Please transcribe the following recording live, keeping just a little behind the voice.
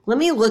Let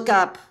me look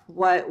up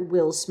what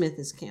Will Smith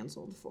is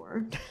canceled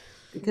for,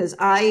 because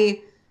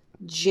I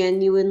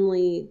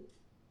genuinely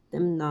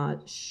am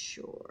not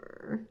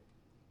sure.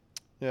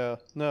 Yeah,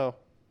 no.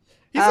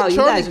 You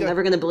guys are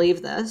never going to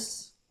believe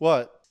this.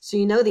 What? So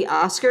you know the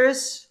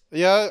Oscars?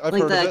 Yeah, I've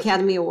heard of it. Like the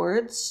Academy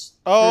Awards?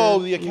 Oh,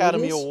 the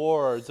Academy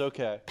Awards,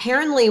 okay.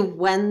 Apparently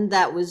when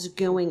that was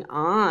going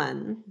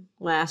on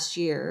last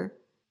year,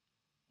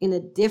 in a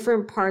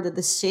different part of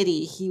the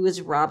city, he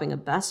was robbing a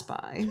Best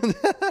Buy.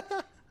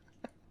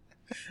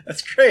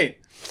 That's great.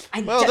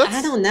 I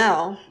don't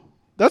know.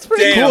 That's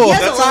pretty cool. He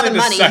has a lot of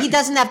money. He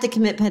doesn't have to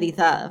commit petty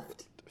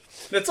theft.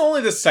 That's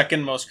only the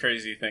second most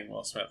crazy thing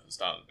Will Smith has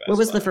done. What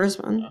was the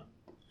first one?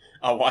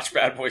 I'll watch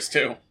Bad Boys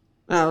 2.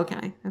 Oh,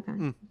 okay.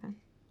 Okay.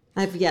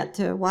 I've yet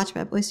to watch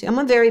Bad Boys 2. I'm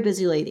a very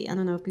busy lady. I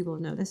don't know if people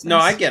have noticed this. No,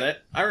 I get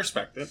it. I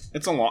respect it.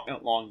 It's a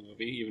long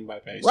movie, even by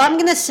pace. Well, I'm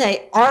going to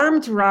say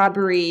armed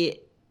robbery,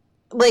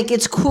 like,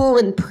 it's cool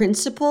in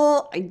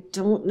principle. I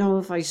don't know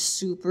if I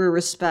super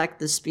respect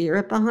the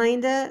spirit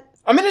behind it.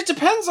 I mean, it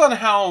depends on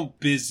how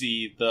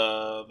busy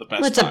the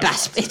Best Buy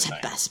is. It's a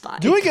Best Buy.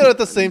 Doing it at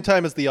the same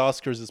time as the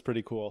Oscars is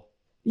pretty cool.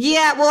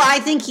 Yeah, well, I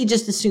think he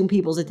just assumed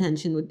people's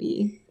attention would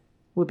be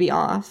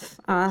off.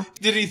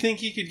 Did he think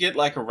he could get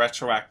like a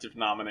retroactive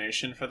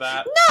nomination for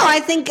that? No,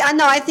 I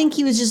think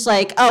he was just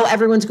like, oh,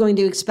 everyone's going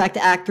to expect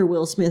actor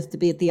Will Smith to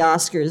be at the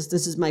Oscars.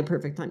 This is my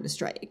perfect time to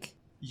strike.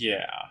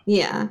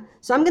 Yeah.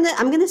 So I'm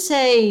gonna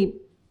say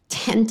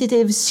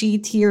tentative C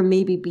tier,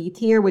 maybe B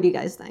tier. What do you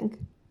guys think?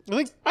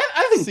 I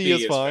think C B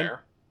is fine.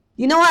 Fair.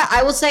 You know what?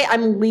 I will say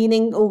I'm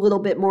leaning a little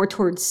bit more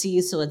towards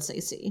C, so let's say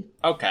C.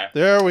 Okay.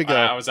 There we go.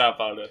 I was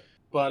outvoted.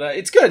 But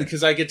it's good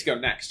because I get to go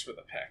next for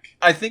the pick.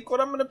 I think what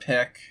I'm going to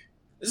pick...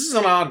 This is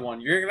an odd one.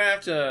 You're going to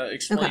have to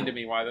explain to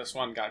me why this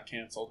one got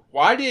canceled.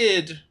 Why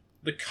did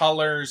the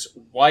colors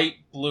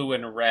white, blue,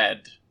 and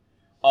red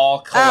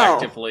all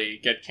collectively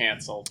get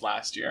canceled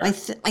last year? I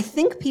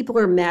think people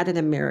are mad at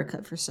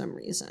America for some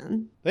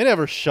reason. They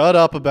never shut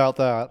up about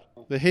that.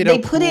 They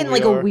put it in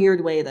like a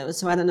weird way though,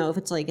 so I don't know if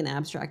it's like an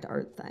abstract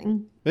art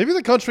thing. Maybe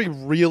the country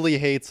really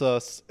hates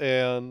us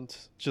and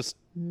just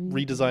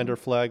redesigned our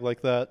flag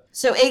like that.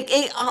 So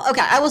okay,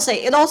 I will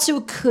say it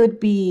also could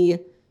be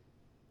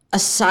a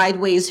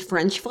sideways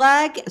French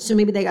flag. So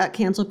maybe they got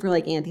canceled for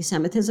like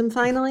anti-Semitism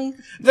finally.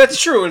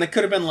 That's true, and it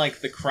could have been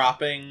like the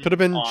cropping. Could have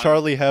been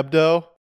Charlie Hebdo.